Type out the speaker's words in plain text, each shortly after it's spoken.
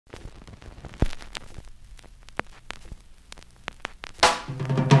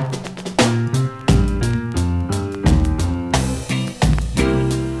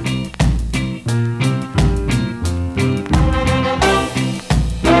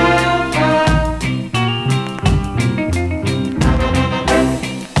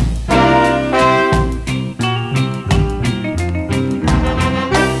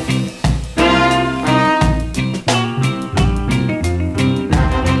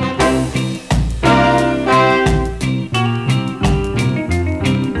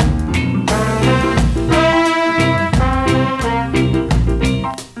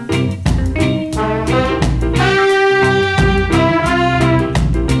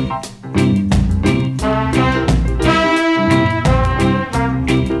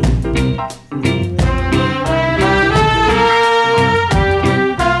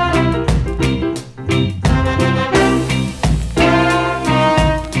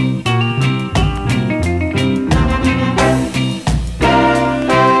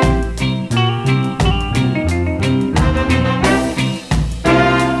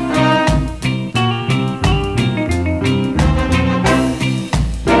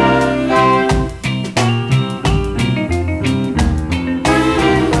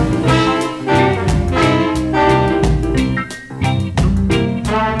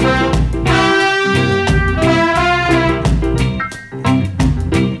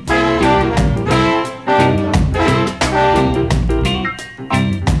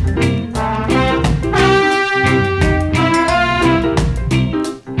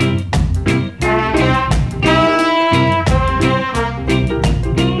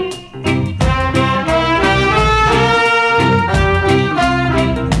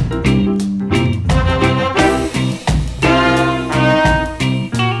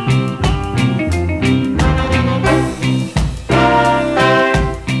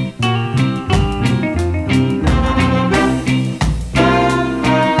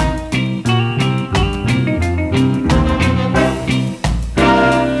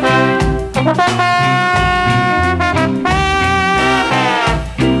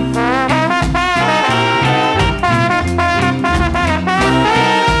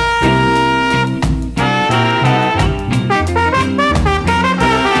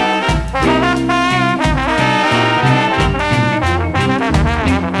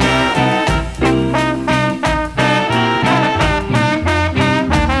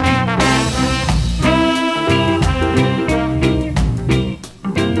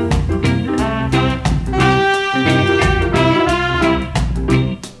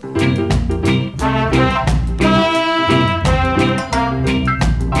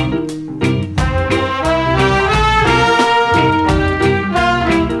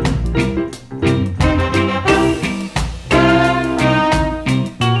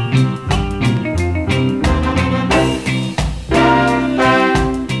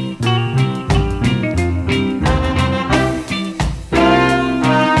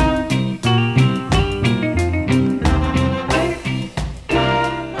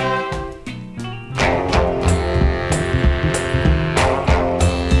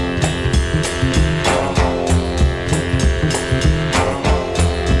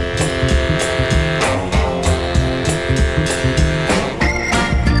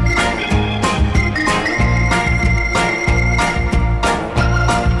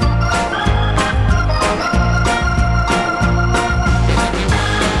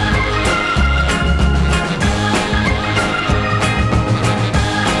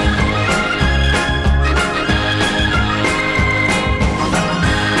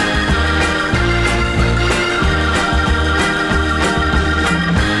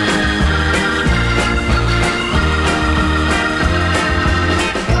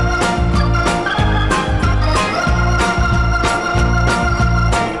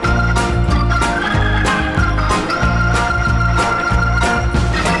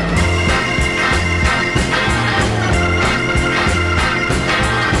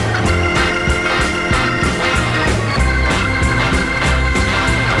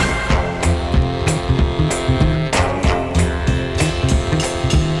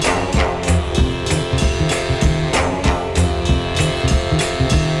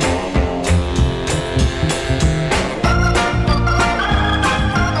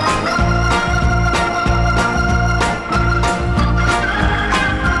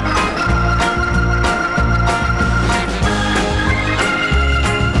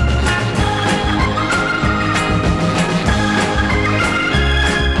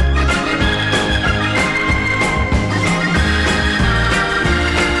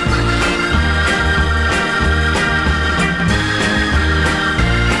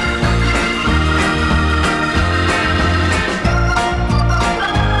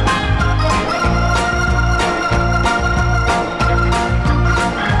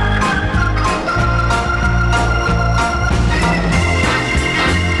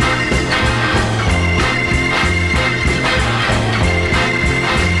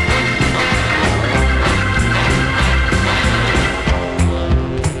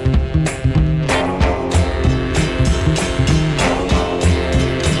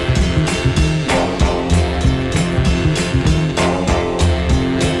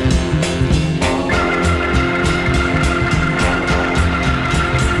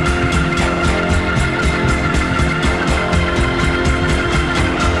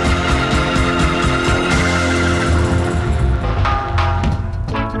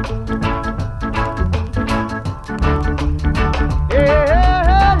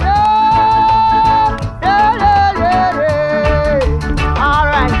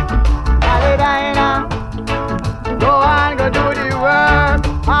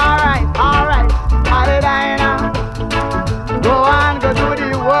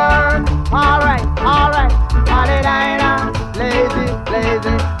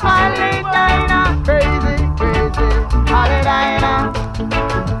lazy. Holiday now, crazy, crazy. Holiday now.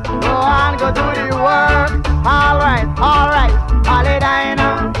 Go on, go do the work. Alright, alright. Holiday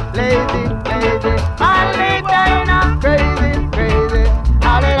now, lazy, lazy. Holiday now, crazy, crazy.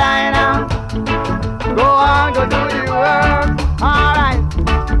 Holiday now. Go on, go do the work. Alright.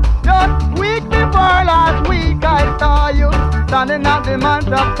 Just week before last week I saw you standing at the man's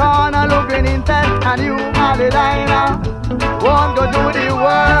corner looking intense and you holiday now. Won't go do the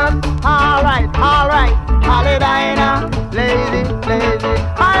work. Alright, alright. Holiday now. Lazy, lazy.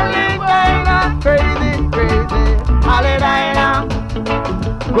 Holiday now. Crazy, crazy. Holiday now.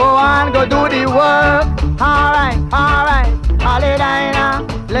 Go on, go do the work. Alright, alright. Holiday now.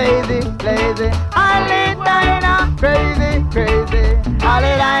 Lazy, lazy. Holiday now. Crazy, crazy.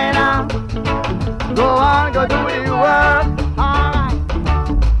 Holiday now. Go on, go do the work. Alright.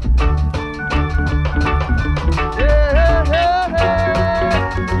 Yeah, yeah, yeah.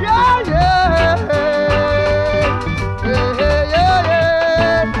 Yeah, yeah, yeah. Yeah, yeah,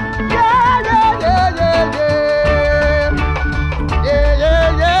 yeah. Yeah, yeah, yeah, yeah, yeah. Yeah,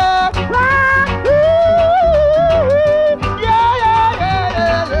 yeah, yeah. Woo! Yeah, yeah, yeah,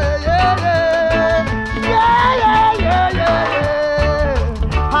 yeah, yeah, yeah. Yeah, yeah, yeah, yeah,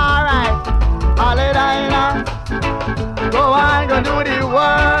 yeah. Alright. Holiday now. Go on, go do the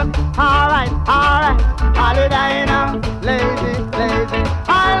work. Alright, alright. Holiday now. Lazy, lazy.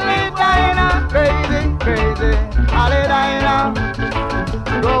 Holiday now. Crazy, crazy. Holiday now.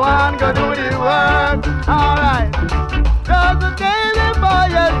 Go on, go do the work. Alright. Just the day before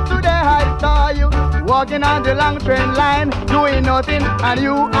yesterday I saw you walking on the long train line, doing nothing, and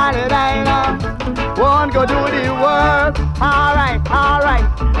you holiday now. Won't go do the work. Alright, alright.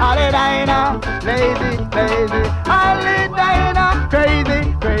 Holiday now. Lazy, lazy. Holiday now.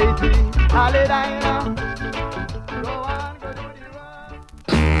 Crazy, crazy. Holiday now. Go on, go do the work.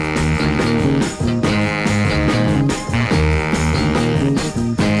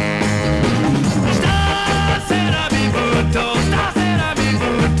 Stasera mi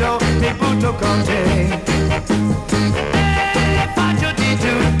butto con te. E faccio di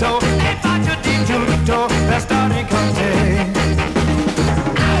tutto per stare con te.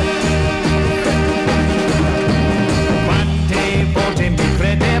 Quante volte mi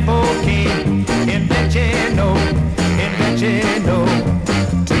credevo che invece no,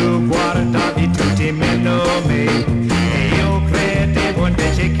 tu guardavi tutti meno me. E io credevo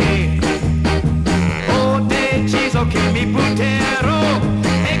invece che ho deciso che mi butterò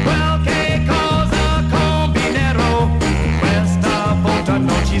e qualche cosa combinerò. Questa volta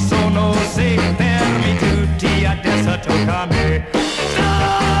non ci sono se fermi tutti, adesso tocca a me.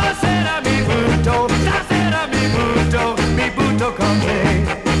 Stasera mi butto con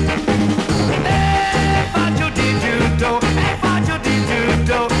te. E faccio di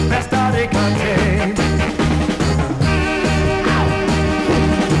tutto per stare con te.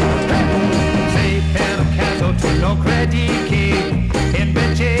 Se per caso tu non credi che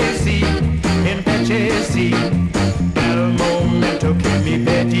invece sì, nel momento che mi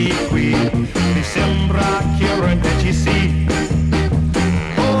vedi qui, mi sembra che ora invece sì.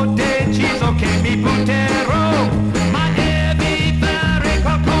 Ho deciso che mi butterò, ma devi fare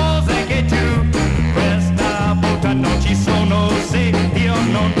qualcosa che tu. Questa volta non ci sono se, io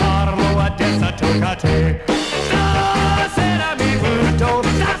non parlo, adesso tocca a te. Stasera mi butto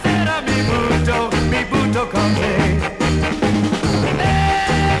con te.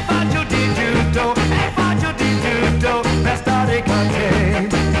 E faccio di tutto per stare con te.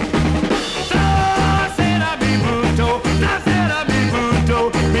 Stasera mi butto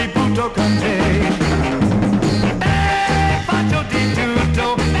con te. E faccio di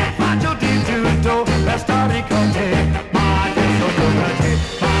tutto per stare con te. Ma adesso tocca a te,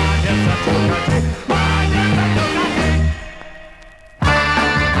 ma adesso tocca a te, ma adesso tocca a te.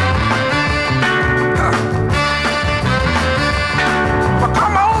 Well,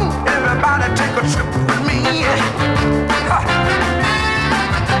 come on, everybody, take a trip with me.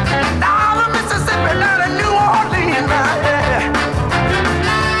 Down to Mississippi, down to New Orleans, yeah.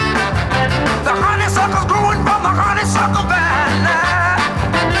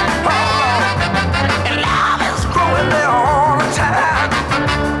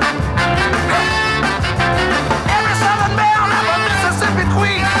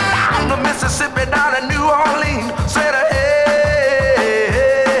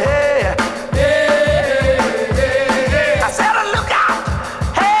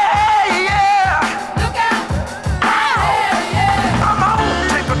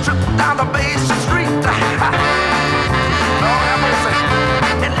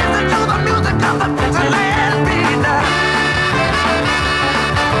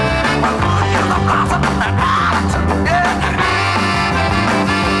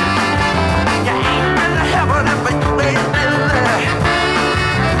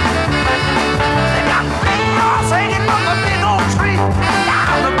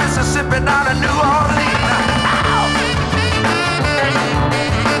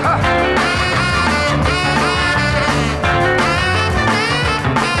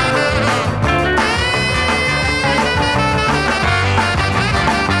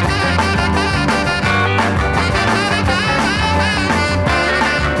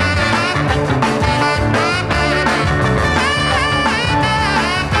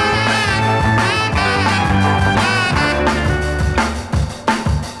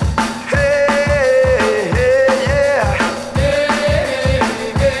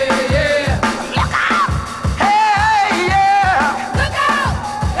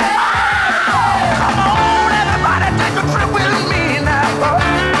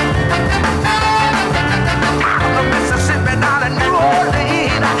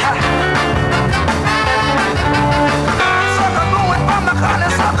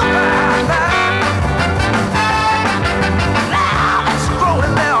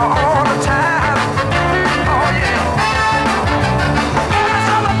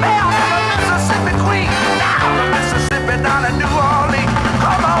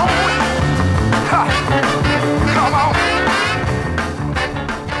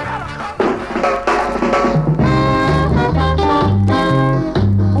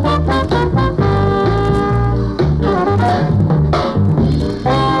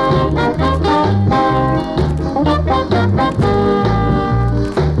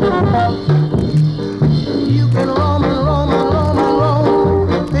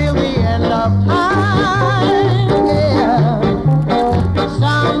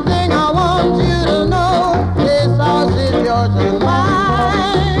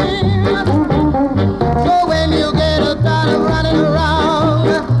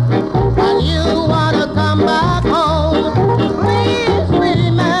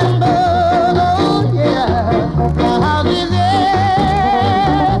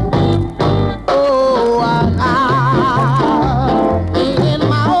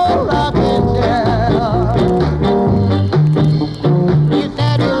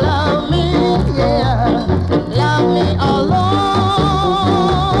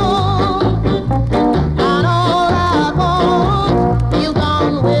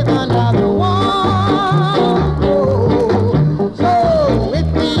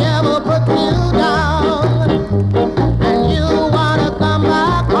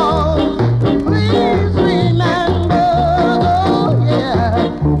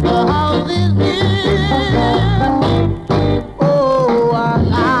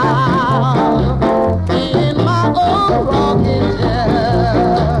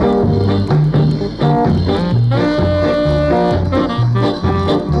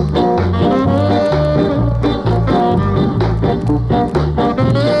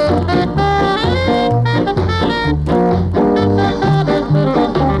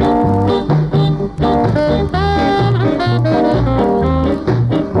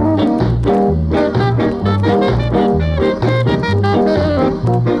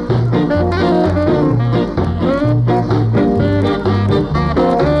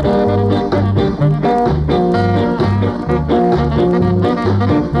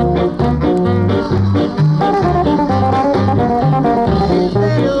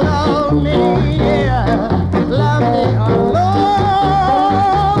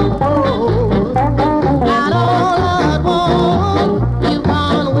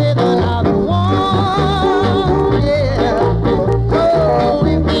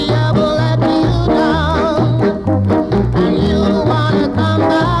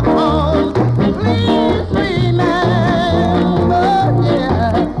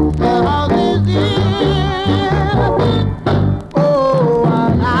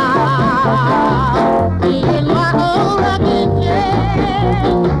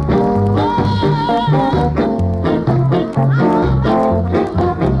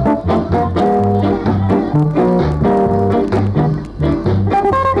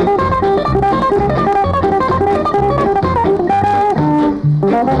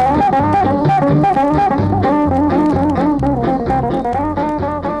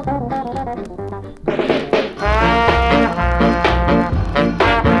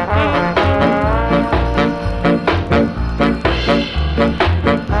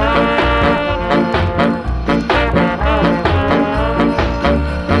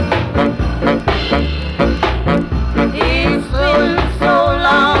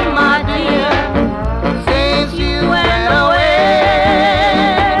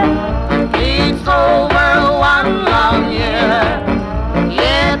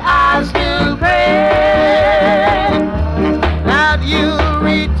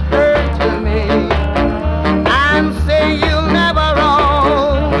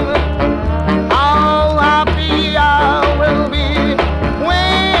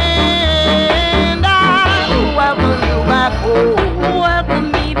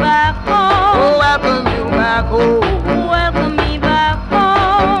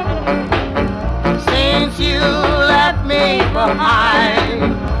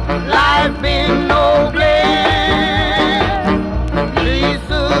 mine. Life been no bliss. Please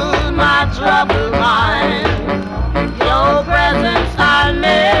soothe my troubled mind. Your presence I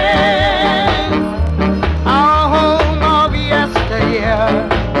miss. Our home of yesteryear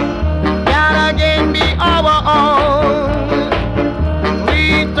can again be our own.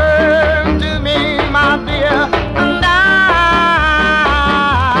 Return to me, my dear, and I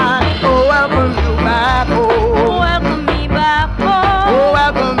welcome you back home. Welcome me back home.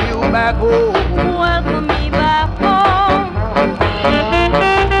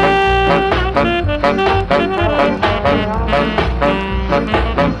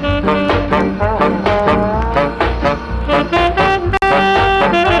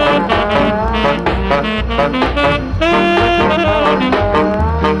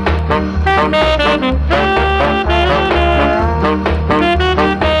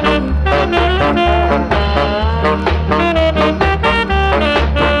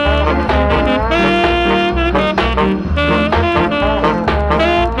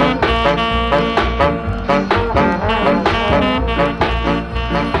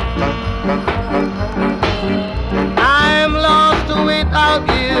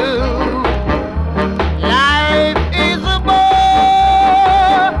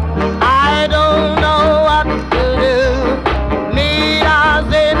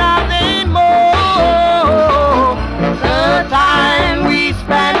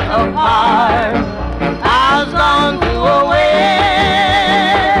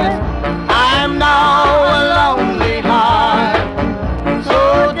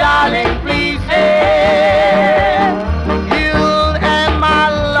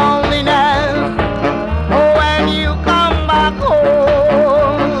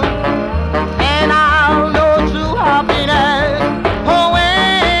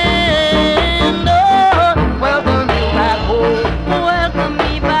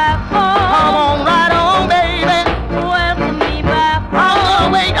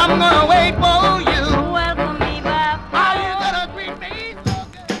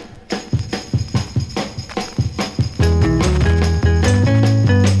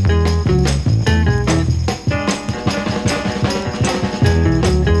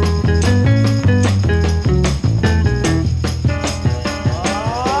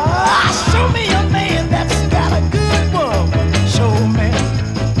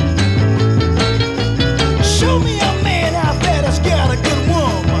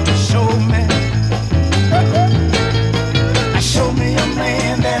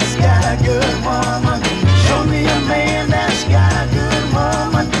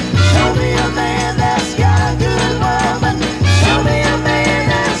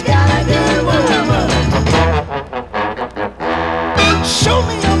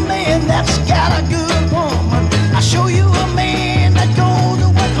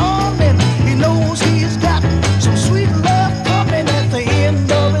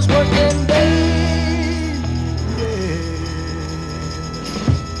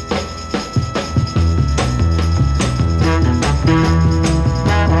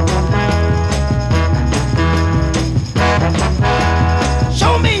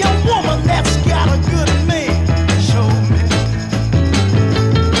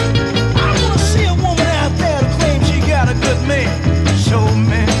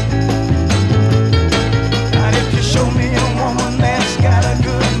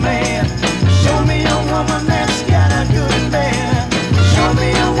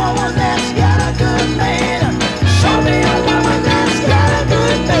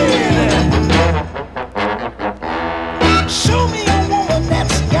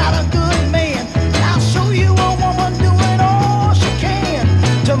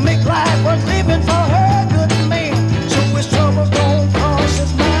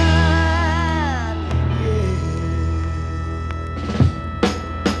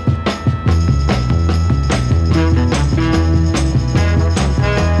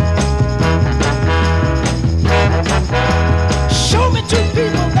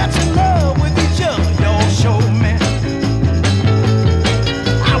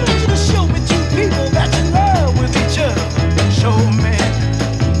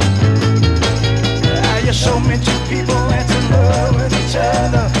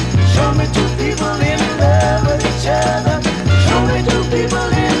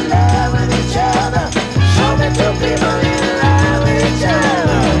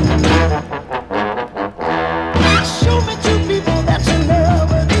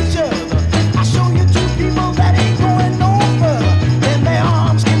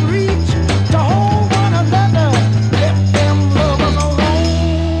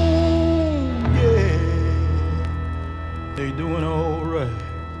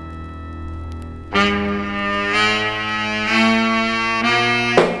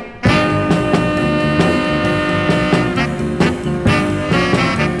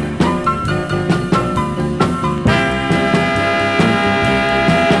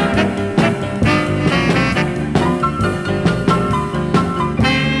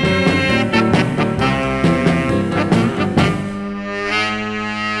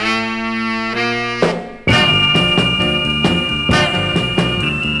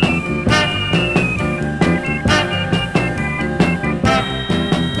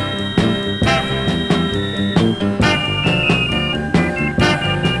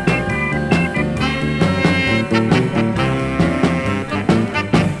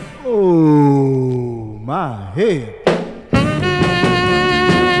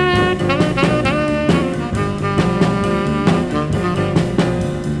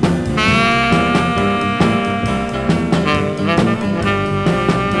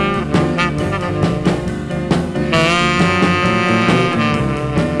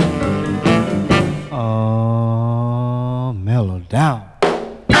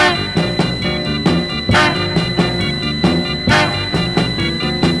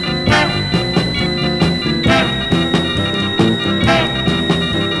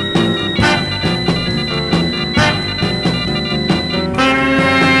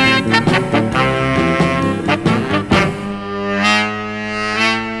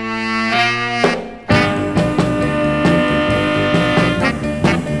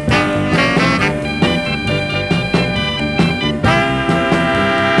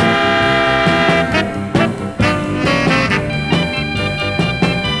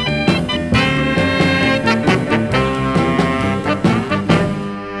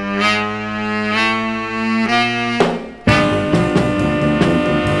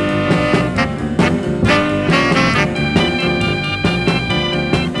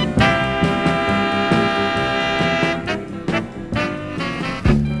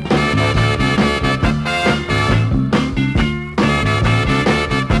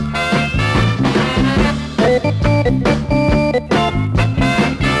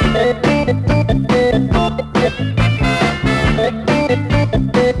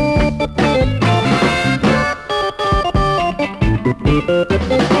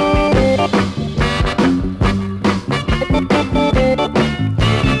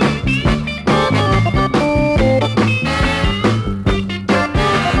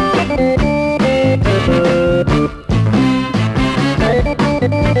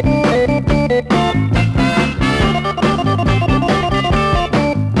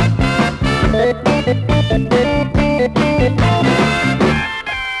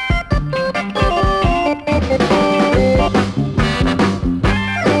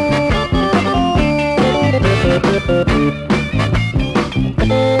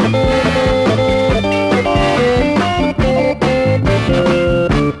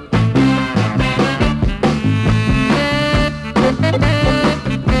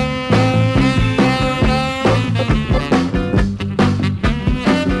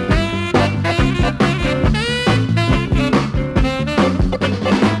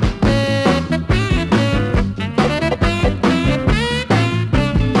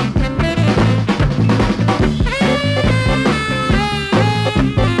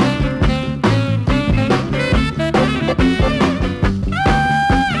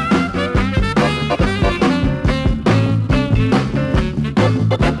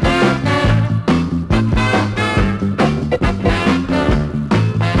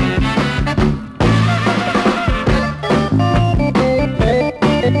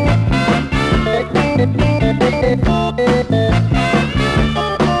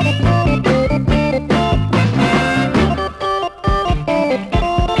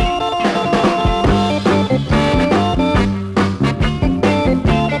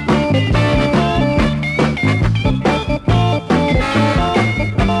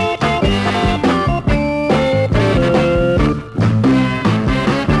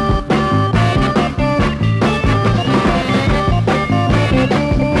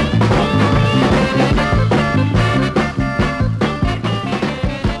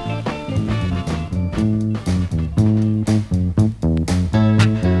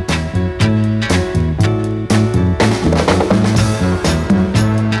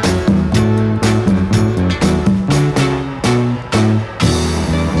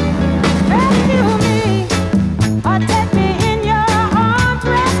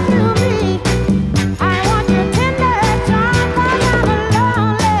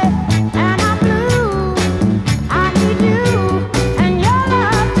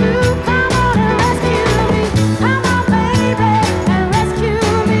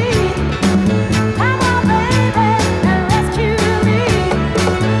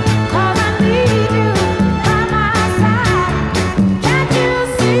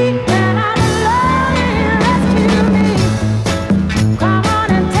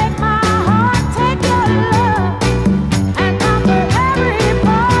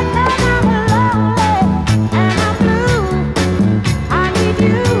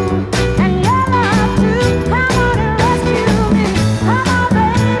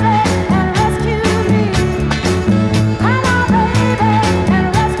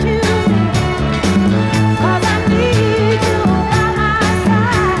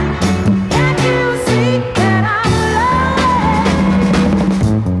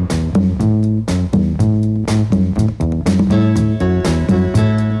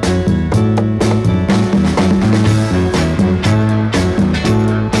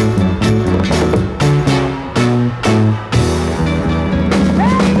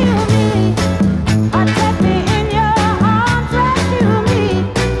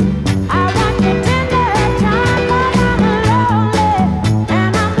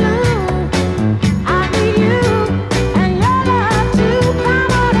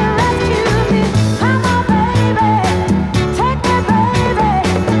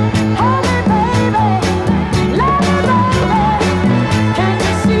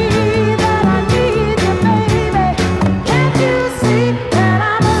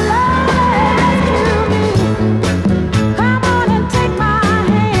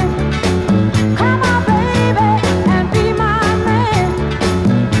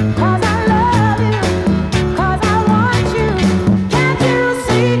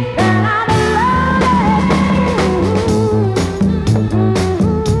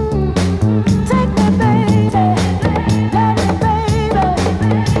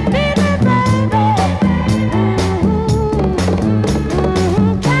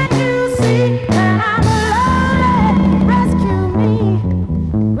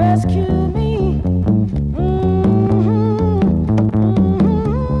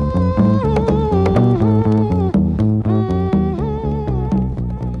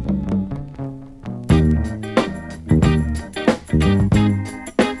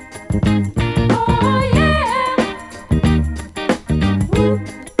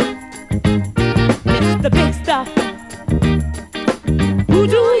 Who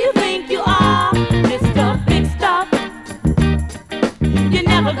do you think you are, Mr. Big Stuff? You're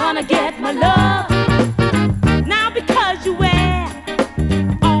never gonna get my love. Now because you wear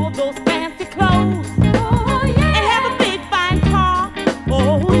all those fancy clothes, oh, yeah, and have a big fine car,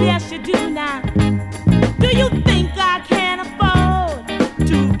 oh yes you do now. Do you think I can afford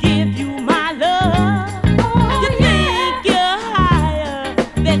to give you my love? Oh, you think you're higher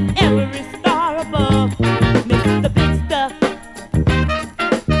than every star above, Mr. Big Stuff?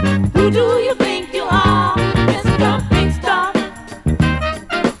 Who do you think you are, Mr. Big Stuff?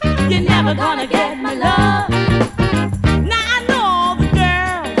 You're never gonna get my love. Now I know all the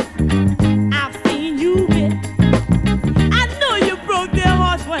girls I've seen you with. I know you broke their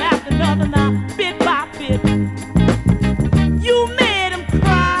hearts one after another now, bit by bit. You made them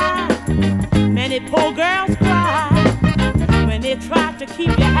cry. Many poor girls cry when they try to keep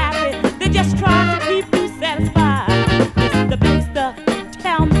you happy. They just try to keep you satisfied. Mr. Big Stuff,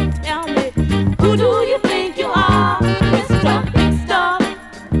 tell me, who do you think you are, Mr. Big Stuff?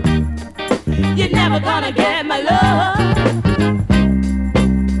 You're never gonna get my love.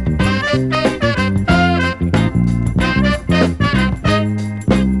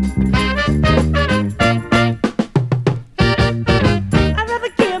 I'd rather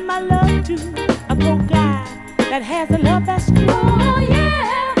give my love to a poor guy that has a love that's true, oh,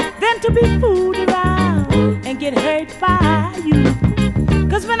 yeah, than to be fooled around and get hurt by you.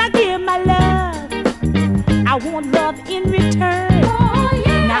 Cause when I give my love, I want love in return. Oh,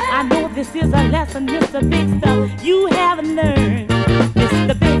 yeah. Now I know this is a lesson, Mr. Big Stuff, you haven't learned.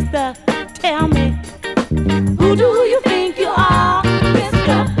 Mr. Big Stuff, tell me, who do you think you are,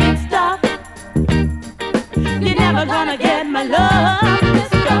 Mr. Big Stuff? You're never gonna get my love,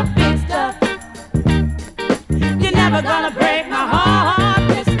 Mr. Big Stuff. You're never gonna break my heart,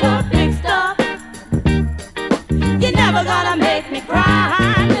 Mr. Big Stuff. You're never gonna make me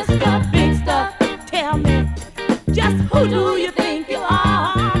cry, Mr. Big Stuff. Tell me, just who do you think you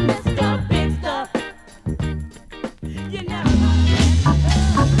are, Mr. Big Stuff? You never gonna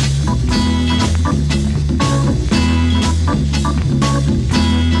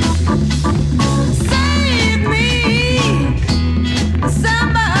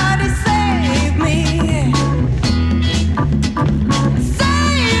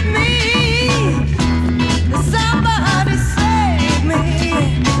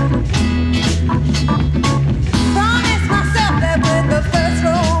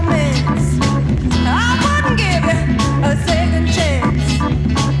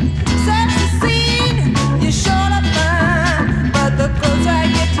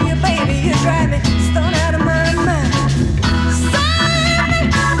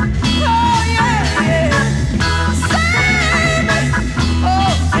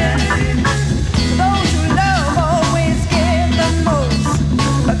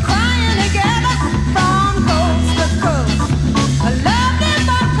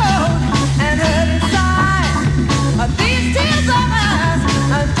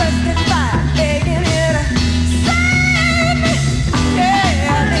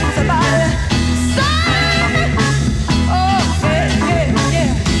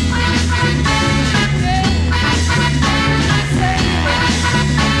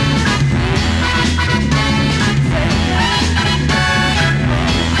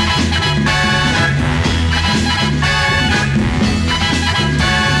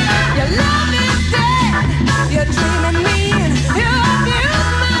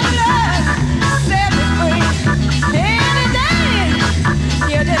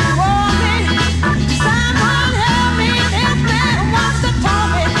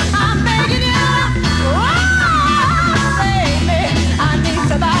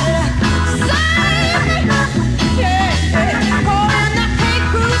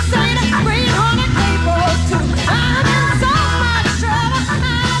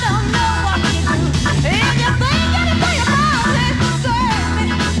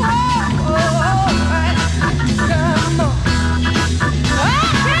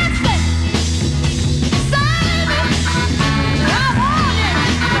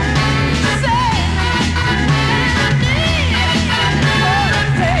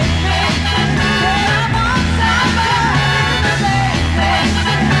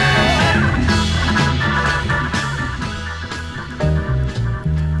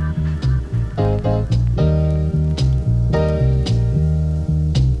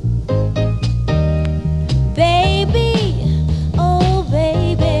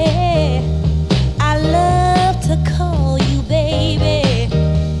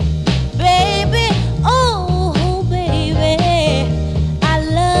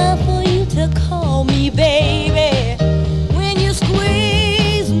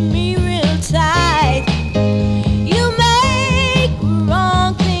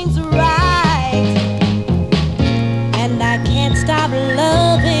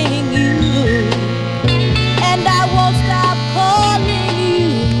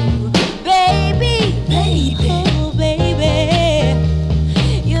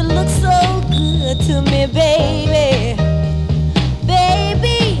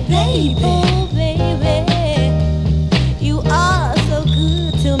Oh, baby, you are so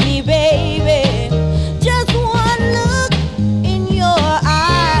good to me, baby. Just one look in your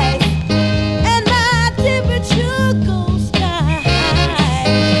eyes, and my temperature goes sky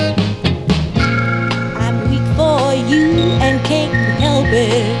high. I'm weak for you and can't help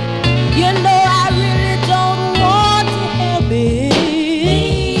it. You know I really don't want to help it.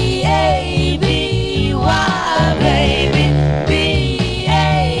 B-A-B-Y, baby.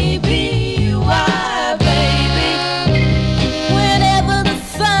 B-A-B-Y, baby. Whenever the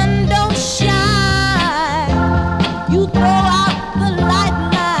sun don't shine, you throw out the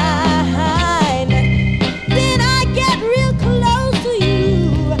lifeline. Then I get real close to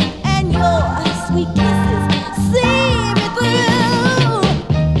you, and your sweet kisses see me through.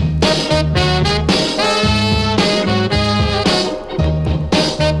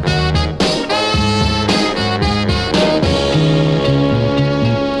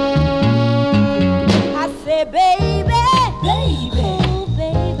 I say, baby, oh,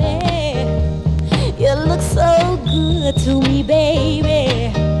 baby, you look so good to me,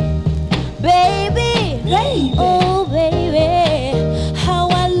 baby. Baby, oh, baby, how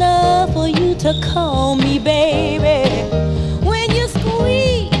I love for you to call me baby. When you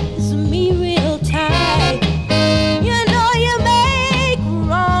squeeze me real tight, you know you make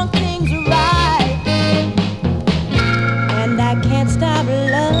wrong things right. And I can't stop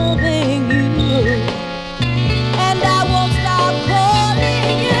loving you, and I won't stop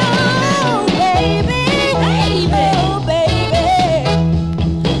calling you baby, oh baby.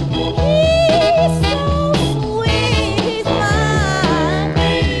 He's so sweet, he's mine.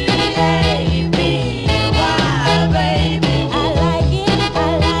 B-A-B-Y, baby. I like it, I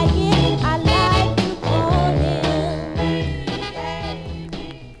like it, I like to call him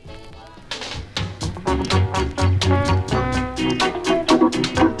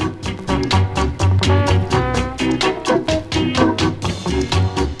B-A-B-Y.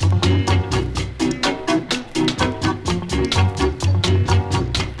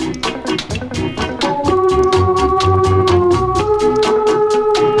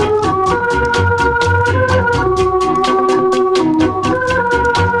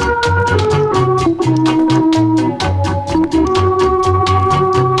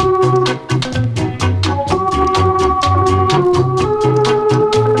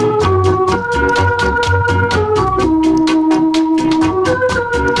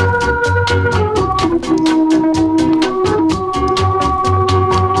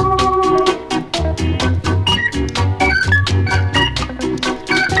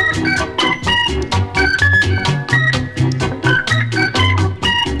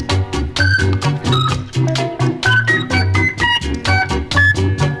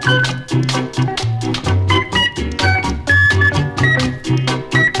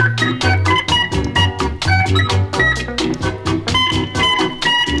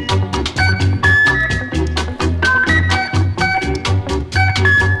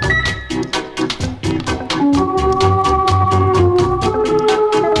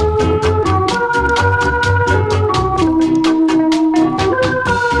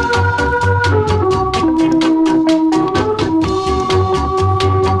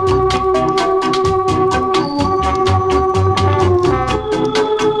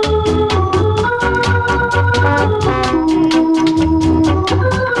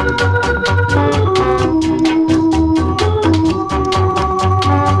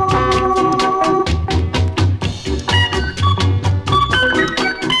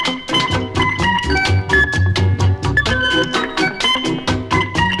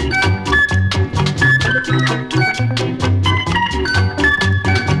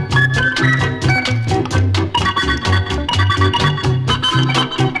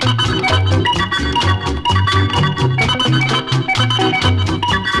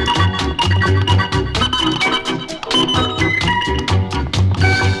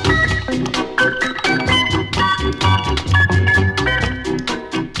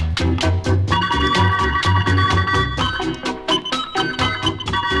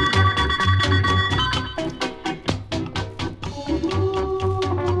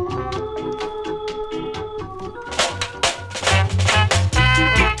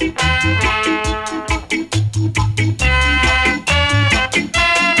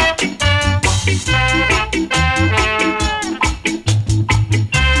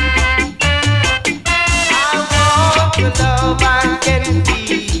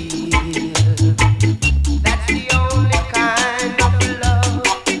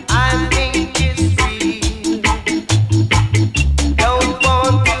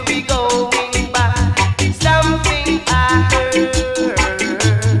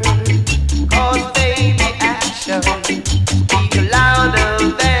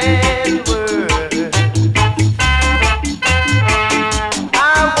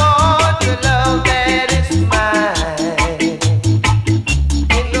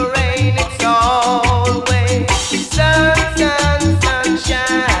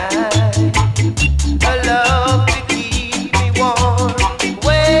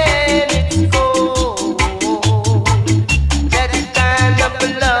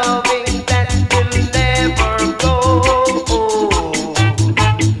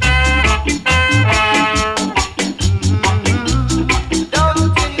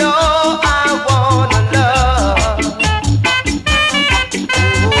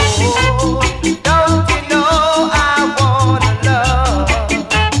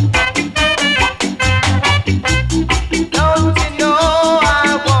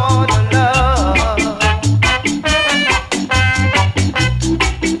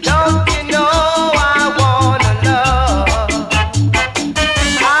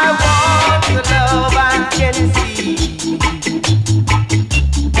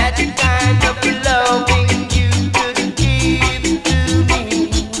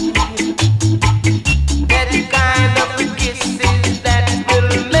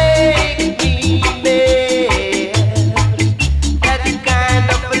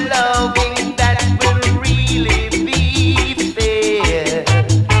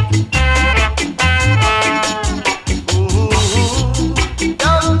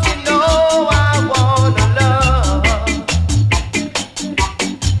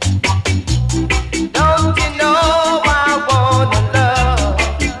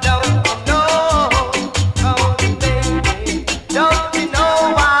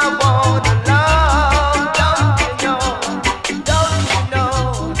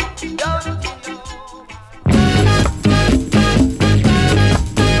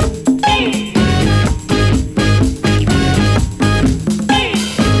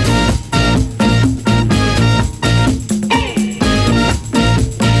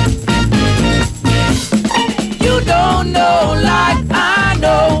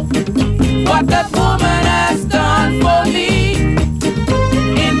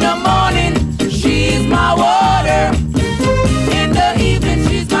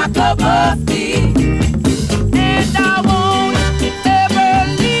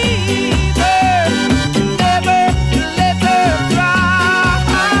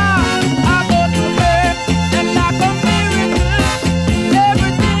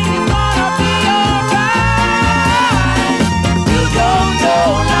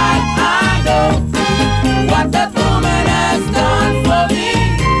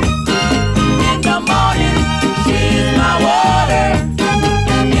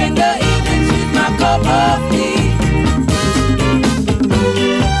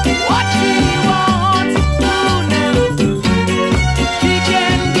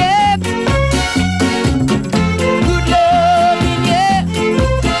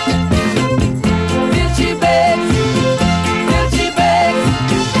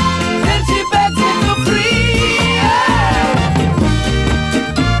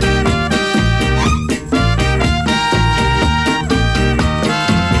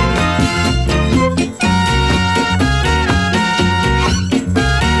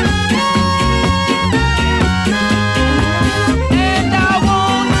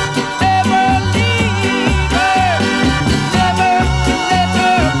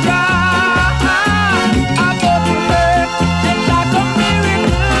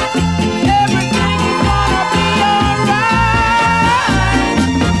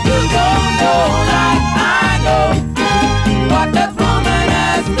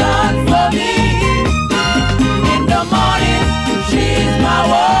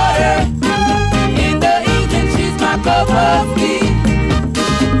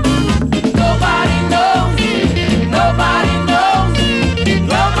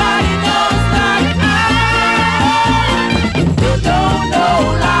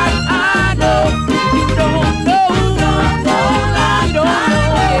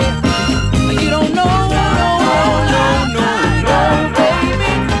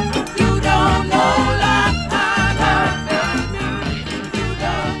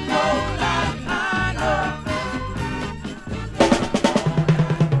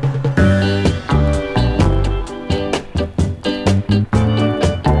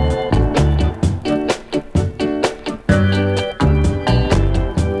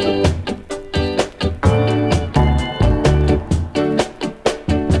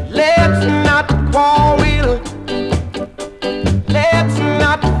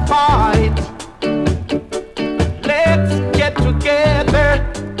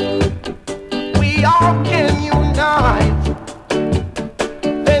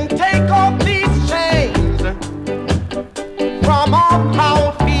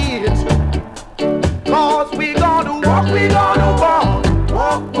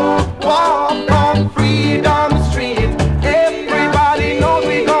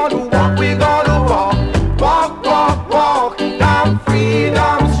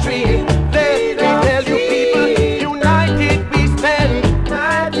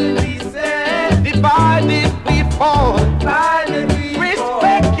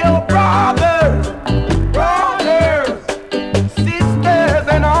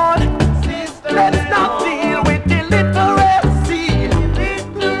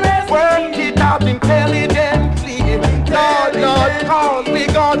 intelligently. Lord, Lord, cause we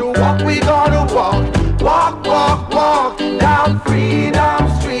gonna walk, we gonna walk. Walk, walk, walk down Freedom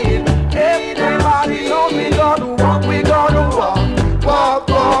Street. Everybody knows we gonna walk, we gonna walk. Walk,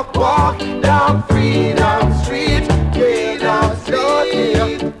 walk, walk down Freedom Street. Freedom Street.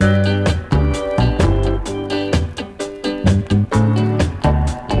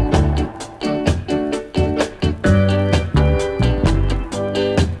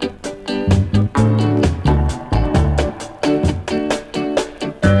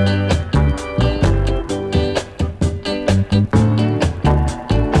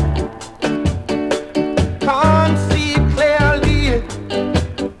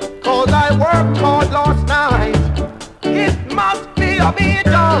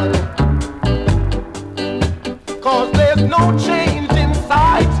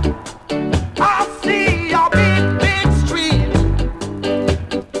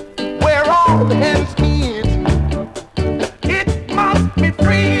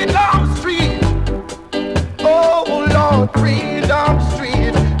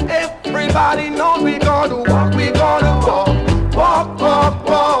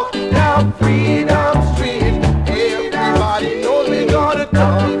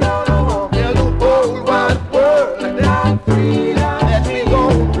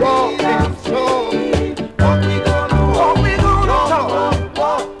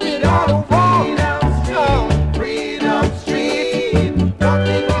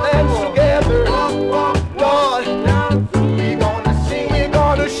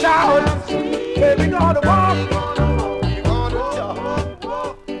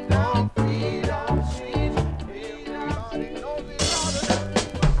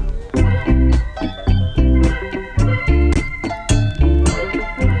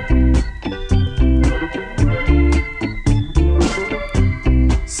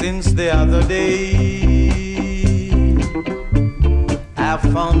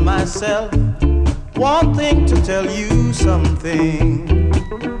 Wanting to tell you something.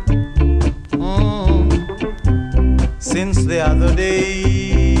 Since the other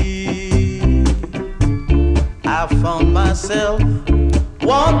day, I found myself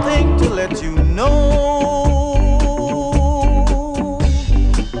wanting to let you know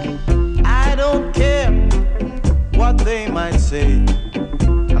I don't care what they might say,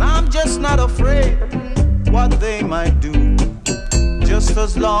 and I'm just not afraid what they might do. Just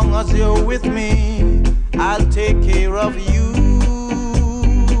as long as you're with me, I'll take care of you.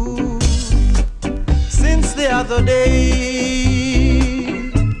 Since the other day,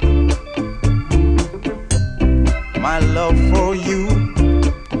 my love for you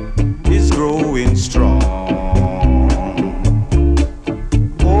is growing strong.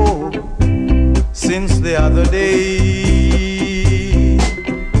 Oh, since the other day,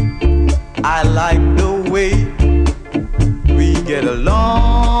 I like the way we get along.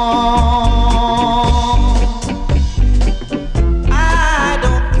 I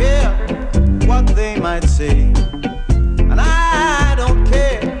don't care what they might say, and I don't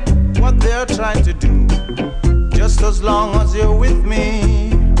care what they're trying to do. Just as long as you're with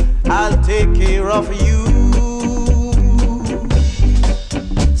me, I'll take care of you.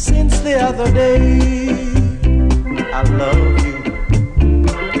 Since the other day, I love you.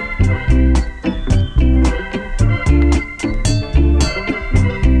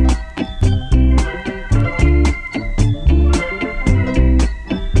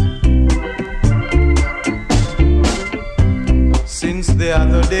 The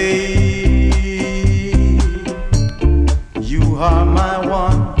other day, you are my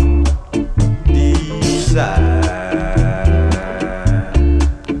one desire.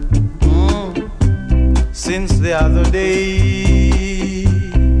 Since the other day,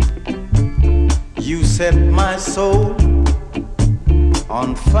 you set my soul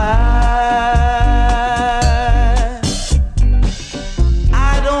on fire.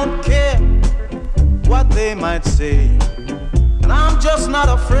 I don't care what they might say, I'm just not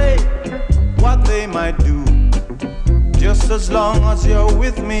afraid what they might do. Just as long as you're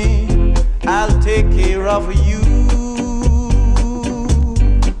with me, I'll take care of you.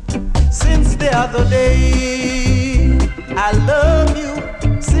 Since the other day, I love you.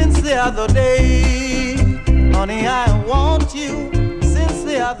 Since the other day, honey, I want you. Since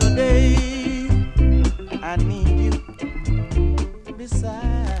the other day, I need you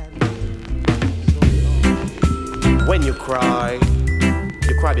beside me. When you cry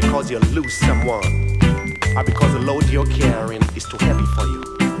because you lose someone, or because the load you're carrying is too heavy for you.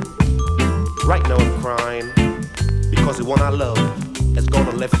 Right now I'm crying because the one I love has gone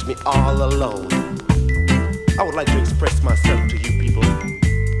and left me all alone. I would like to express myself to you people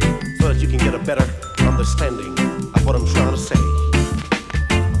so that you can get a a better understanding of what I'm trying to say.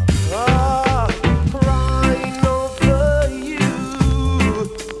 Crying over you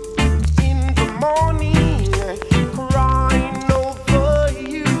in the morning, crying over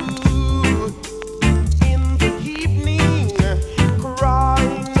you in the evening,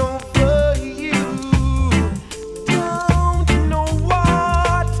 crying over you. Don't know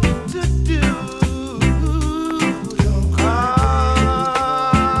what to do.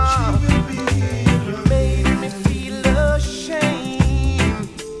 Made me feel ashamed.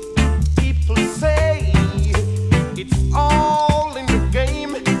 People say it's all in the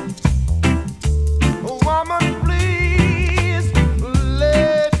game. Woman, please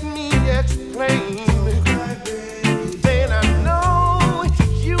let me explain. Then I know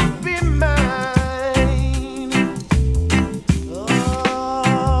you'll be mine.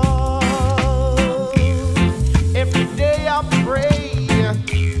 Every day I pray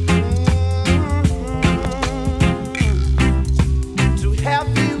to have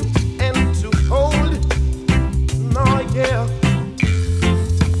you and to hold. No, yeah.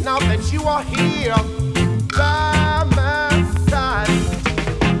 Now that you are here by my side,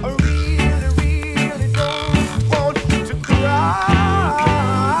 I really, really don't want to cry.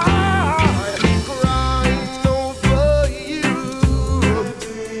 Crying over you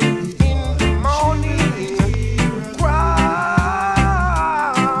in the morning, crying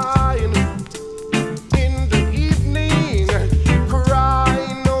in the evening,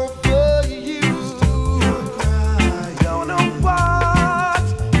 crying over you. Don't know what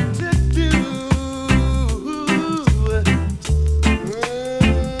to do.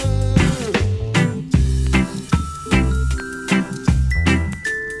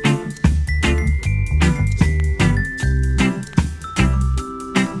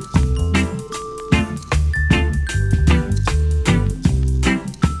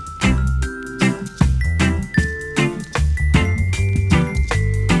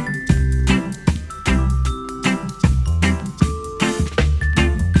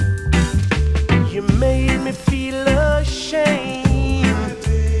 You made me feel ashamed.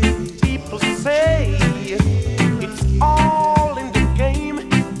 People say it's all in the game.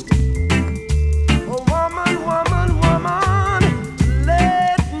 Oh, woman, woman, woman,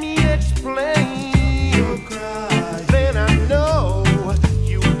 let me explain. Then I know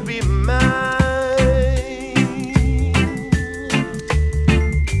you'll be mine.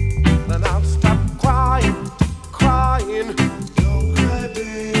 Then I'll stop crying, crying.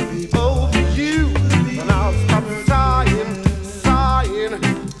 Over you, and I'll stop sighing, sighing.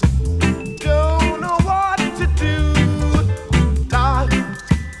 Don't know what to do.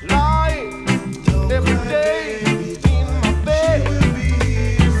 Lying every day in my bed,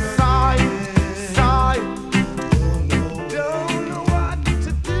 sighing, sighing. Don't know what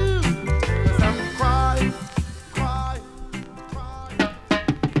to do, 'cause I'm crying, crying, crying.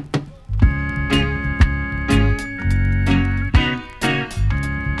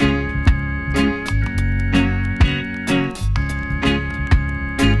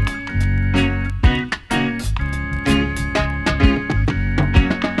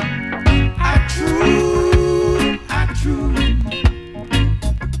 I true.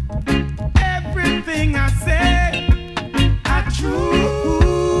 Everything I say, I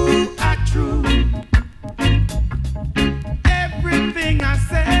true. Everything I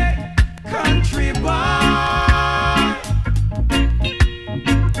say, country boy.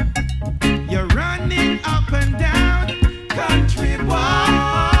 You're running up and down, country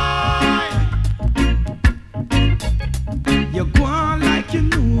boy. You go on like you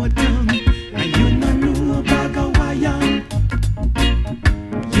know it done, and you no know about a wire.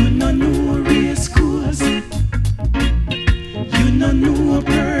 You no know race course. You no know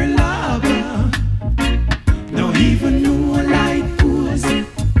Pearl Harbor. Don't even know light force.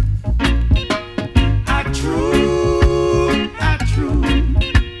 I true.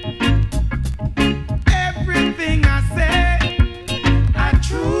 Everything I say, I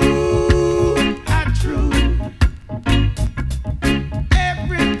true.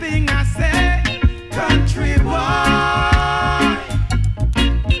 Everything I say, country boy.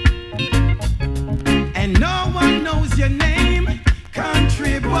 And no one knows your name,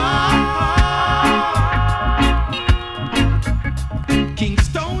 country boy.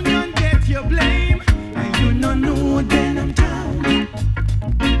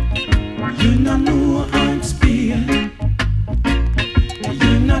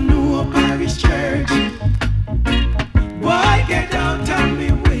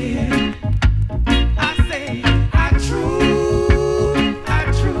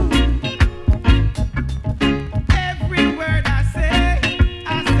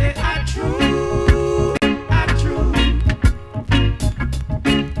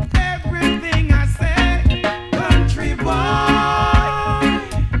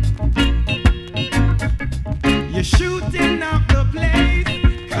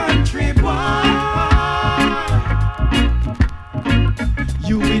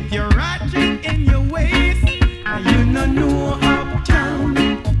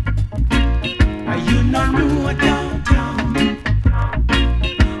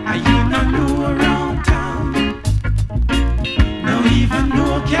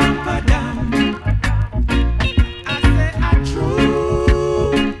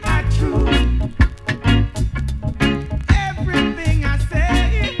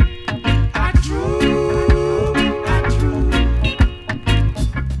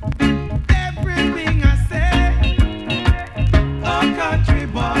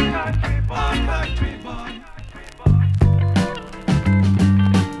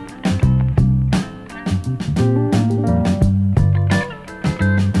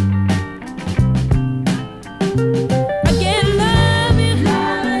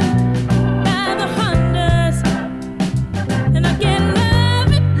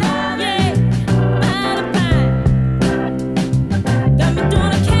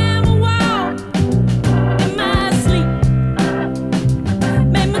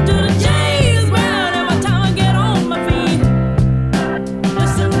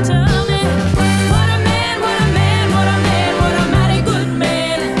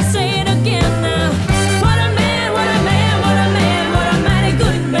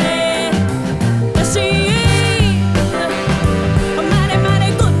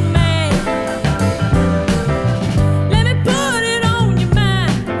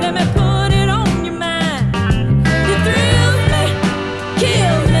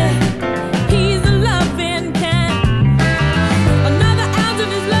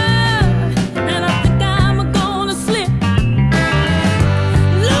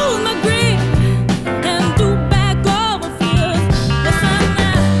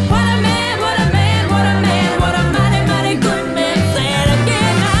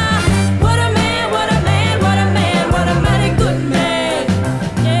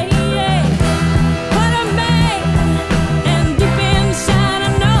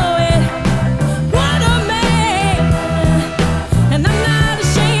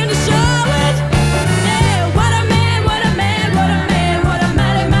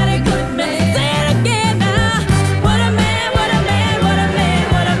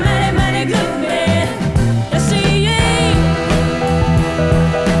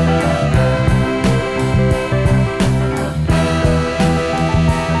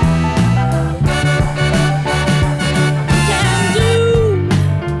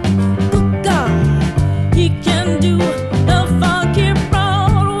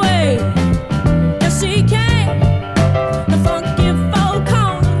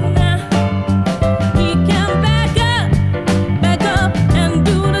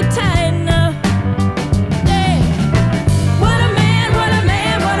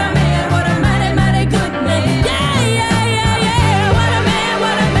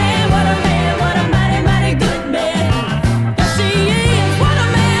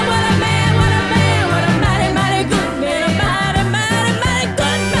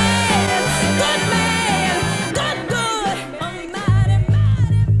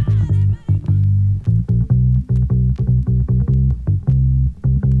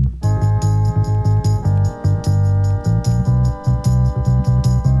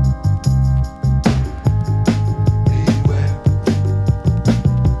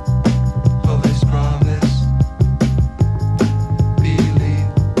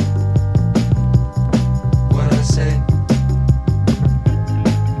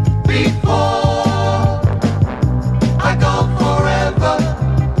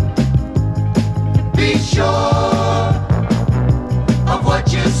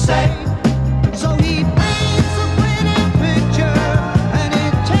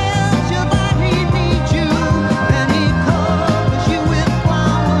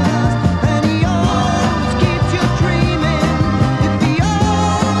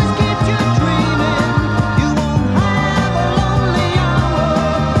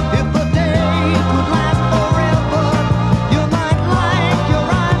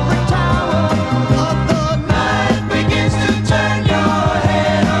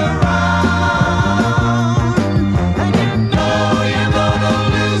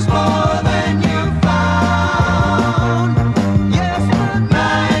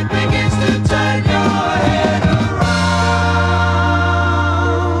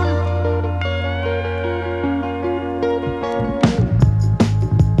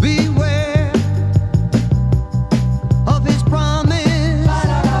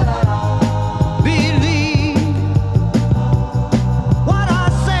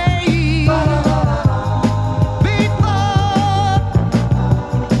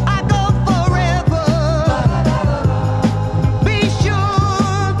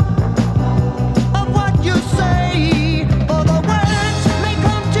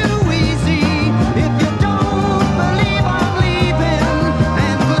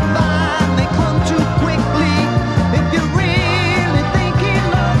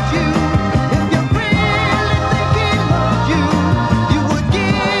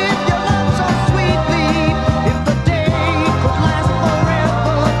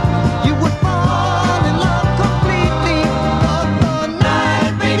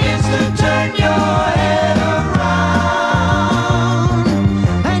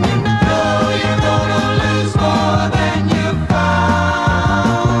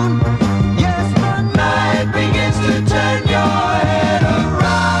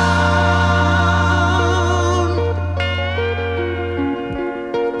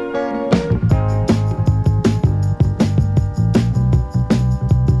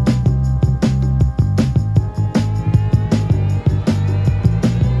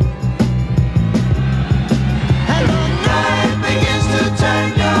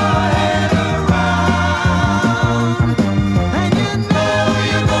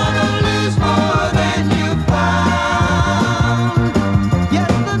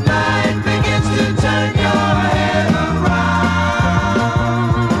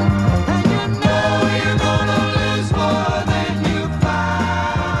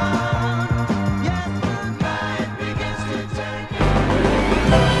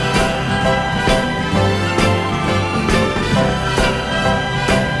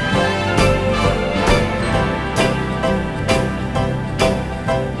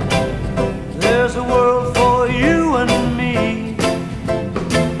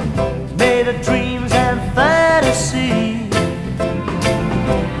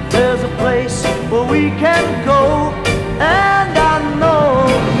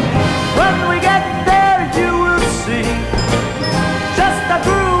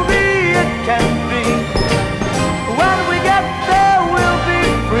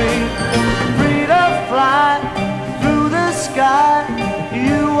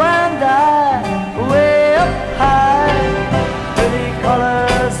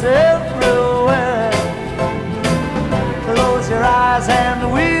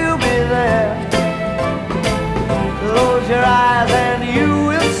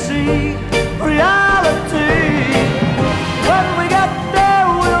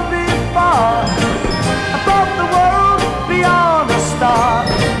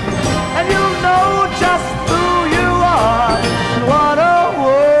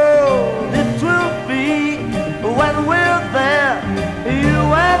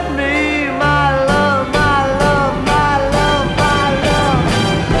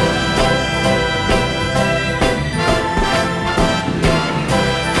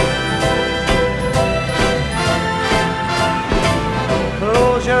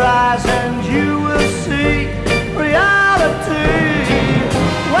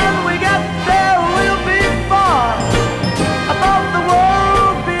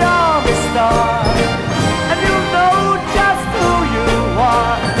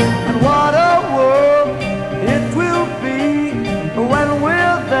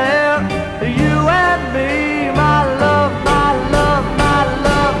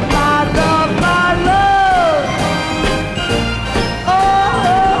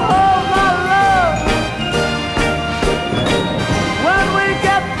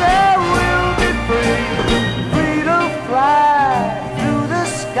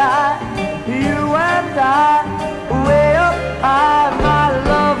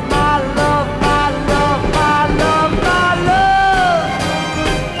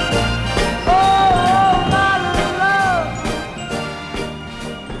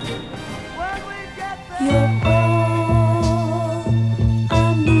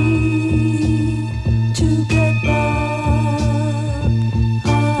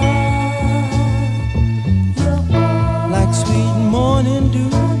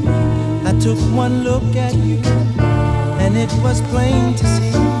 took one look at you, and it was plain to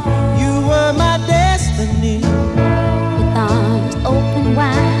see you were my destiny. With arms open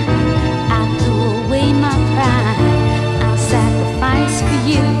wide, I threw away my pride. I'll sacrifice for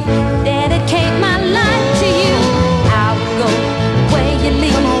you, dedicate my life to you. I'll go where you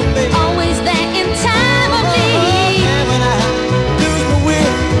lead, always there in time of need. And when I lose my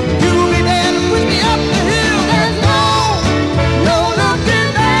will, you'll be there to push me up the hill. There's no looking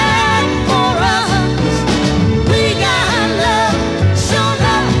back for us. We got love, show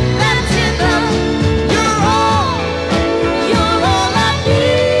love, that's enough. You're all I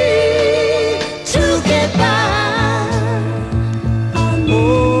need to get by.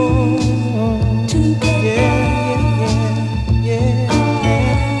 To get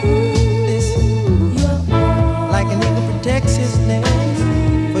Like an eagle protects his nest,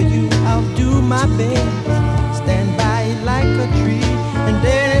 for you I'll do my best. Stand by it like a tree, and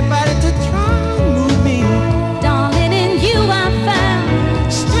dare anybody to try and move me. Darling, in you I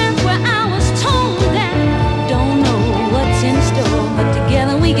found strength where I was torn down. Don't know what's in store, but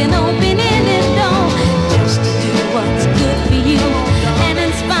together we can open any door. Just to do what's good for you and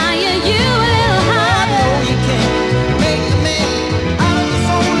inspire you a little higher. You can't make a man out of the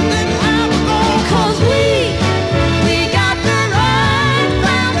soul that I'm born. 'Cause we got the right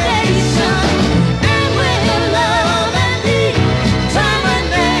foundation, and with love and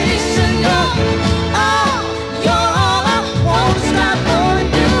determination, you're all I want to stop doing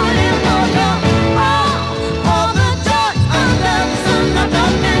it for. You're all the joy under the sun, I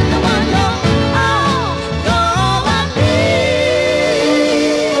don't make the one. You're all I need.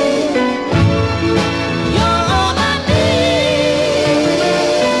 You're all I need.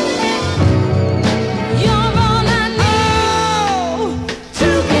 You're all I need to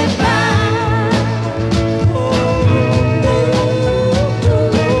get by.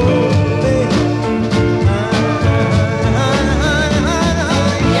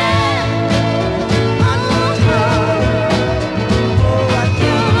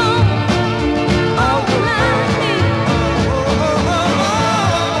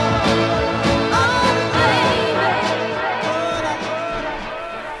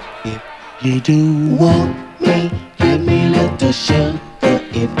 You do want me, give me little sugar.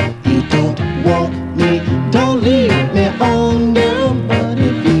 If you don't want me, don't leave me on down. But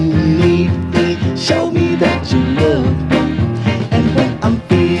if you need me, show me that you love me. And when I'm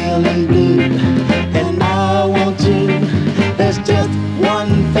feeling blue and I want you, there's just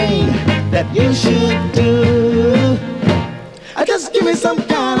one thing that you should do. Just give me some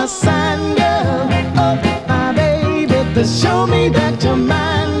kind of sign, girl. Oh, my baby, to show me that you're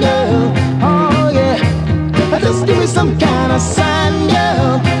mine, girl. Oh, yeah. Just give me some kind of sign,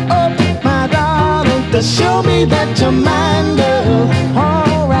 girl. Oh, my darling, to show me that you're mine, girl.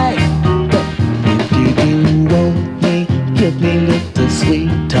 All right. If you do want me, give me little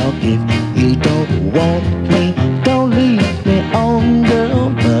sweet talk. If you don't want me, don't leave me on, girl.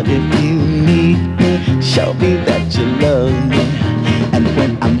 But if you need me, show me that you love me. And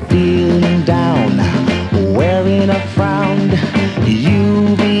when I'm feeling down, wearing a frown,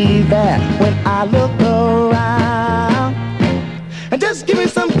 you'll be there when I look around. And just give me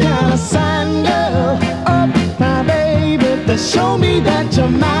some kind of sign, girl. Oh, my baby, to show me that you're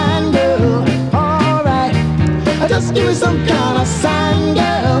mine, girl. All right. Just give me some kind of sign,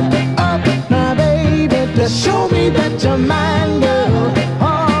 girl. Oh, my baby, to show me that you're mine, girl.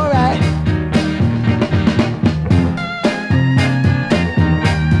 All right.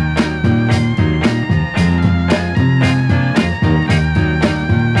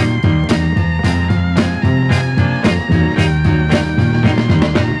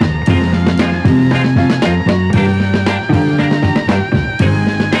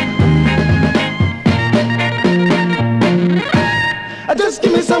 Just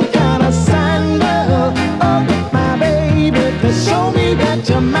give me some kind of sign, girl. Oh, my baby, to show me that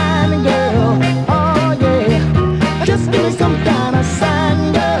you're mine, girl. Oh, yeah. Just give me some kind of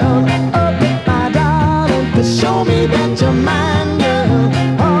sign, girl. Oh, my darling, to show me that you're mine, girl.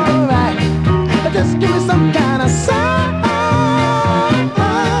 All right. Just give me some kind of sign.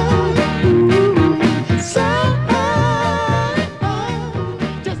 Sign.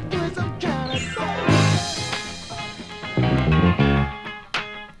 Just give me some kind of sign.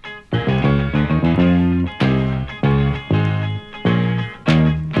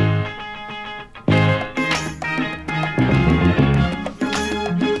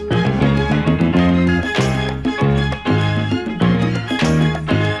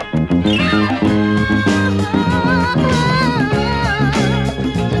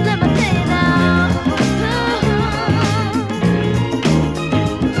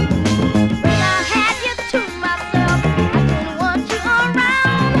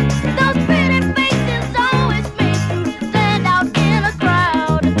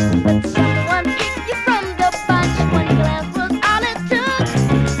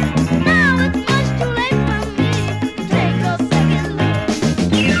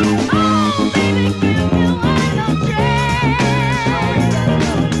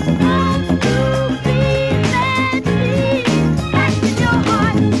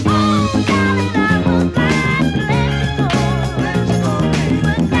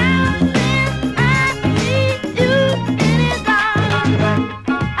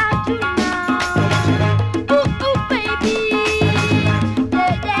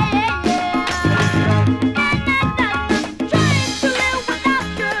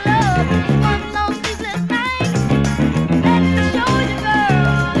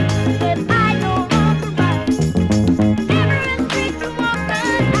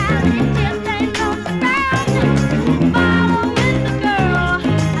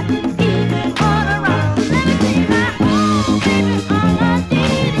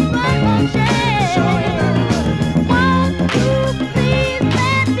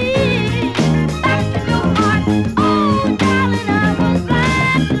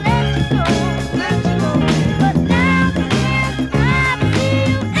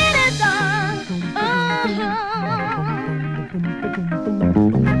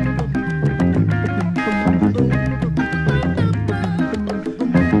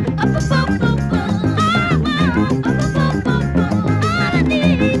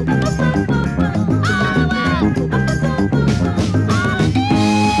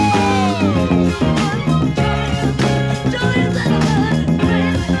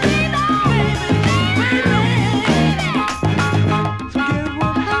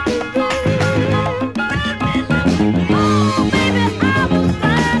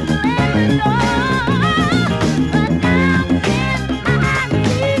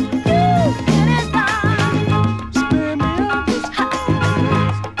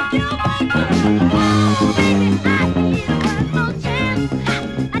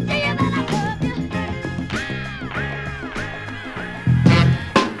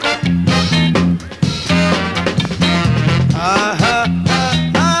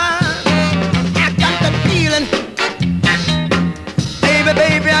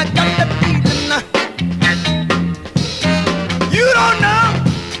 baby, I got the feeling. You don't know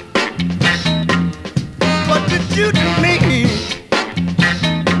what you do to me.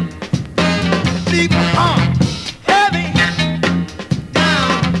 Leave my heart heavy,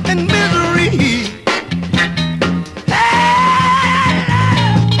 down in misery.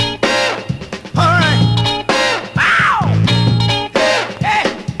 All right. Ow! Hey,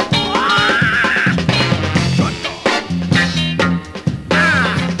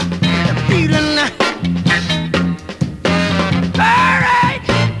 the feeling. All right.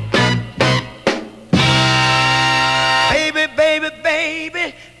 Baby, baby, baby,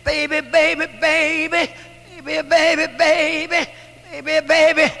 baby, baby, baby, baby, baby, baby, baby,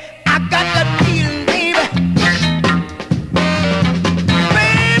 baby, I got that feeling, baby.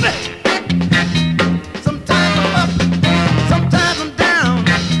 Baby, sometimes I'm up, sometimes I'm down.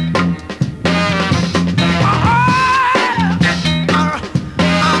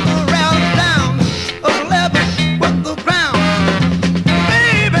 I'm around down, a level with the ground.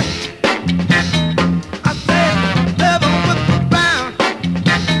 Baby, I said level with the ground.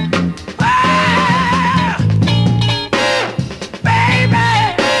 Baby,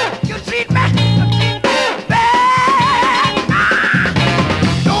 you treat me bad.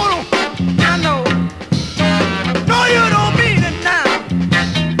 No, I know. No, you don't mean it now.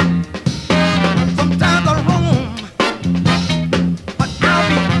 Sometimes I roam, but I'll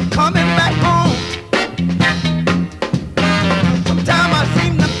be coming back home. Sometimes I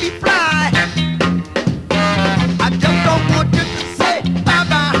seem to be fly. I just don't want you to say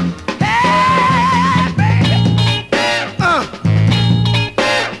bye-bye. Hey, baby.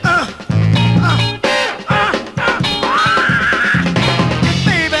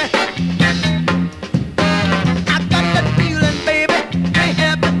 Baby, I got that feeling, baby. Can't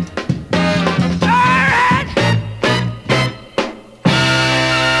help it. All right.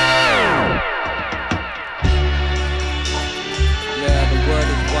 Yeah, the word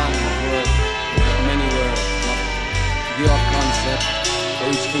is one word, many words, not your concept, or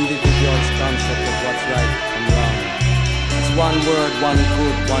each individual's concept of what's right and wrong. It's one word, one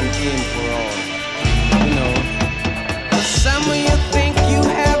good, one aim for all. You know. Some of you think you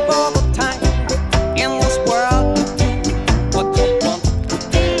have all the time in this world to do what you want to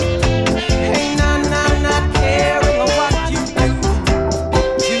do. Hey, nah, not caring what you do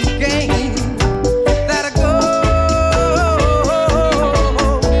to gain that go.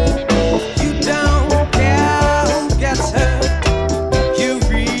 You don't care who gets hurt. You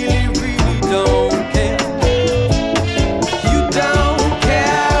really don't care. You don't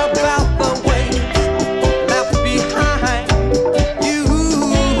care about the ways left behind.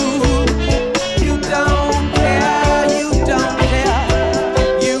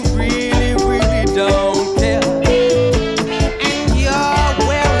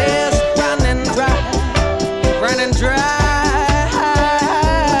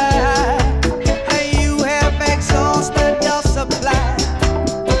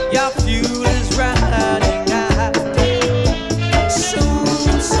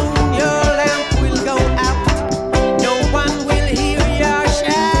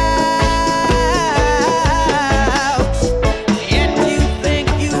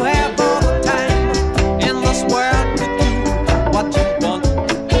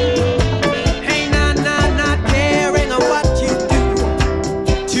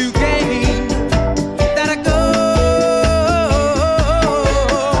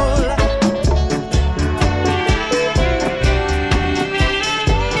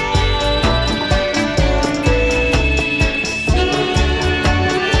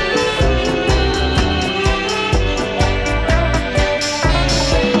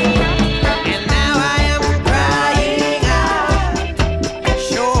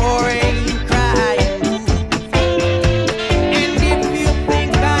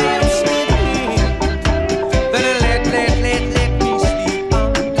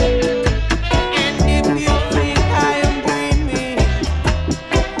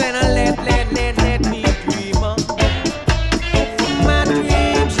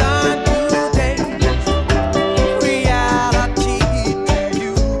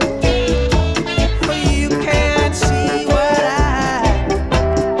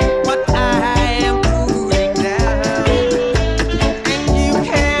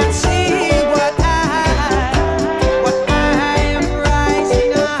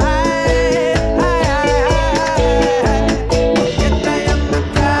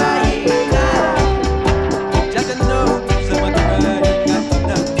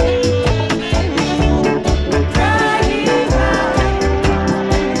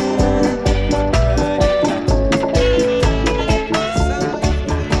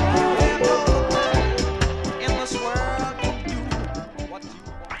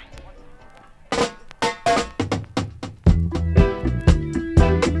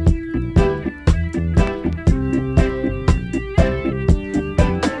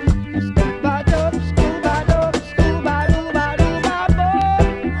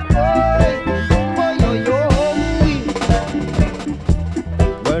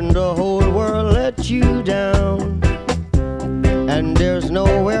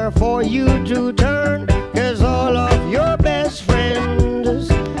 nowhere for you to turn, 'cause all of your best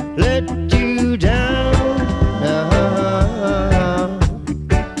friends let you down.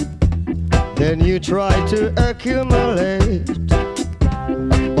 Then you try to accumulate,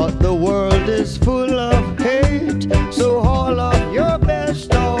 but the world is full of hate, so all of your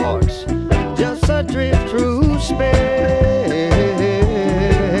best thoughts just adrift through space.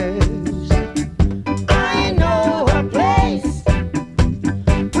 I know a place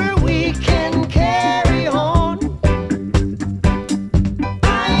where we can carry on.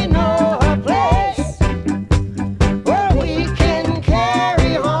 I know a place where we can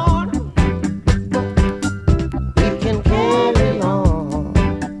carry on. We can carry on.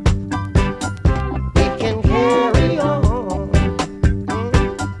 We can carry on.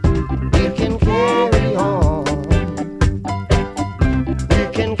 We can carry on. We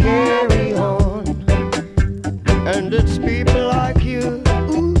can carry on. And it's people like you,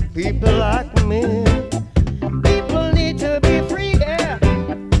 ooh, people like me. People need to be free, yeah.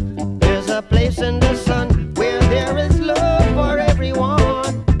 There's a place in the sun where there is love for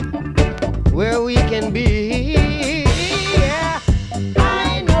everyone, where we can be, yeah.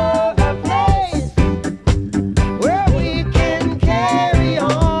 I know a place where we can carry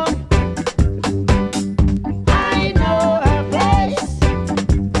on. I know a place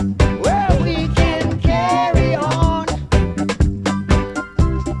where we can carry on.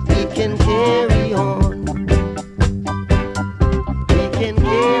 We can carry on. We can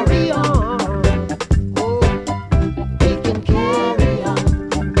carry on. Oh, we can carry on.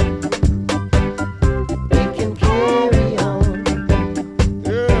 We can carry on.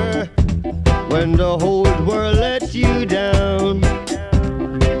 Yeah. When the whole world lets you down,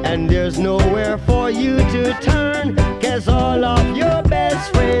 and there's nowhere for you to turn, 'cause all of your best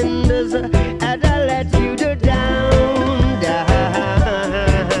friends had to let you down, down.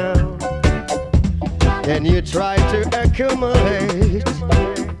 Then you try to accumulate,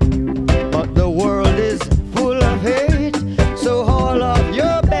 but the world is full of hate, so all of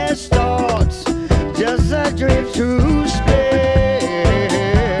your best thoughts just adrift through space.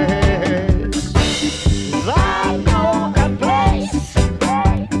 I know a place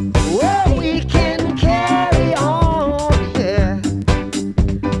where we can carry on, yeah.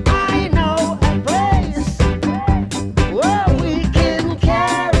 I know a place where we can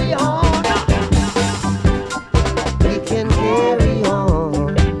carry on. We can carry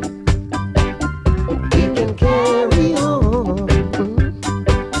on. We can carry on.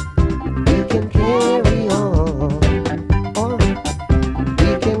 We can carry on. Oh, we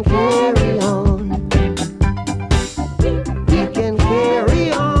can carry on. We can carry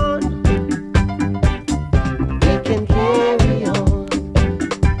on. We can carry on.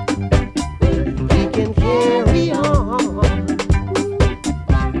 We can carry on.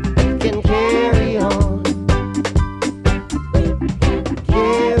 We can carry on.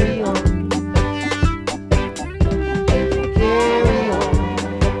 Carry on. Carry on.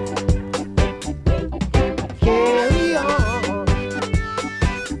 Carry on.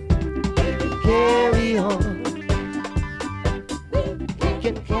 Carry on. We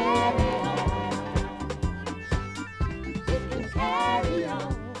can carry on. We can carry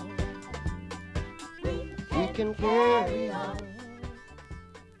on. We can carry on.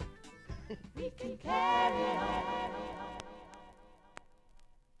 We can carry on.